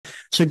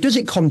So does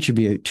it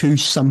contribute to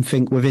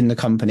something within the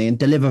company and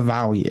deliver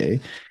value?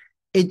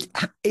 It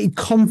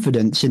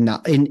confidence in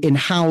that, in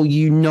how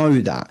you know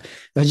that.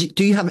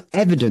 Do you have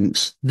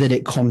evidence that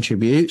it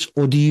contributes,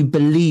 or do you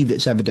believe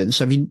it's evidence?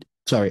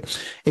 So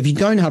if you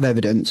don't have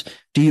evidence,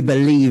 do you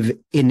believe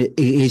in it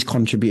is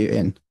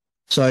contributing?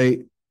 So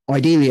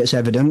ideally it's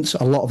evidence.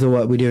 A lot of the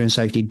work we do in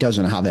safety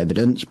doesn't have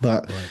evidence,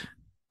 but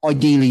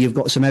ideally you've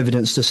got some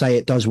evidence to say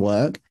it does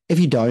work. If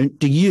you don't,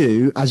 do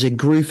you, as a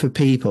group of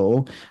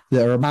people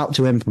that are about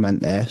to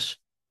implement this,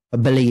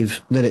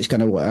 believe that it's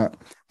going to work?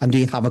 And do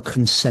you have a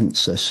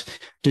consensus?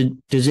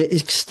 Does it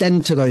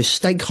extend to those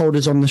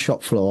stakeholders on the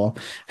shop floor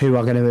who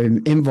are going to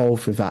be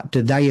involved with that?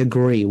 Do they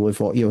agree with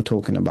what you're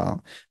talking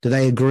about? Do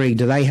they agree?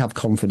 Do they have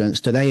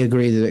confidence? Do they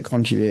agree that it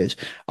contributes?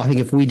 I think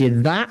if we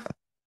did that,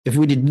 if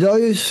we did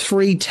those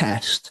 3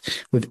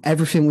 tests with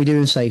everything we do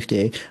in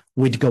safety,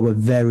 we'd go a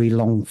very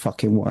long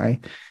fucking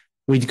way.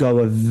 We'd go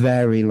a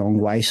very long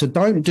way. So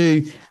don't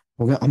do,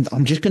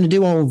 I'm just going to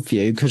do old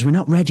view because we're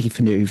not ready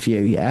for new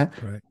view yet.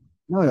 Right.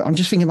 No, I'm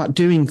just thinking about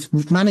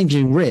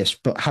managing risk,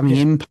 but having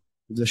impact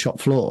on the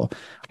shop floor,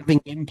 having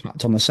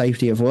impact on the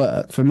safety of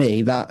work. For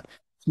me, that's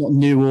not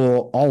new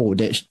or old.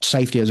 It's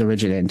safety as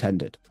originally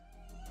intended.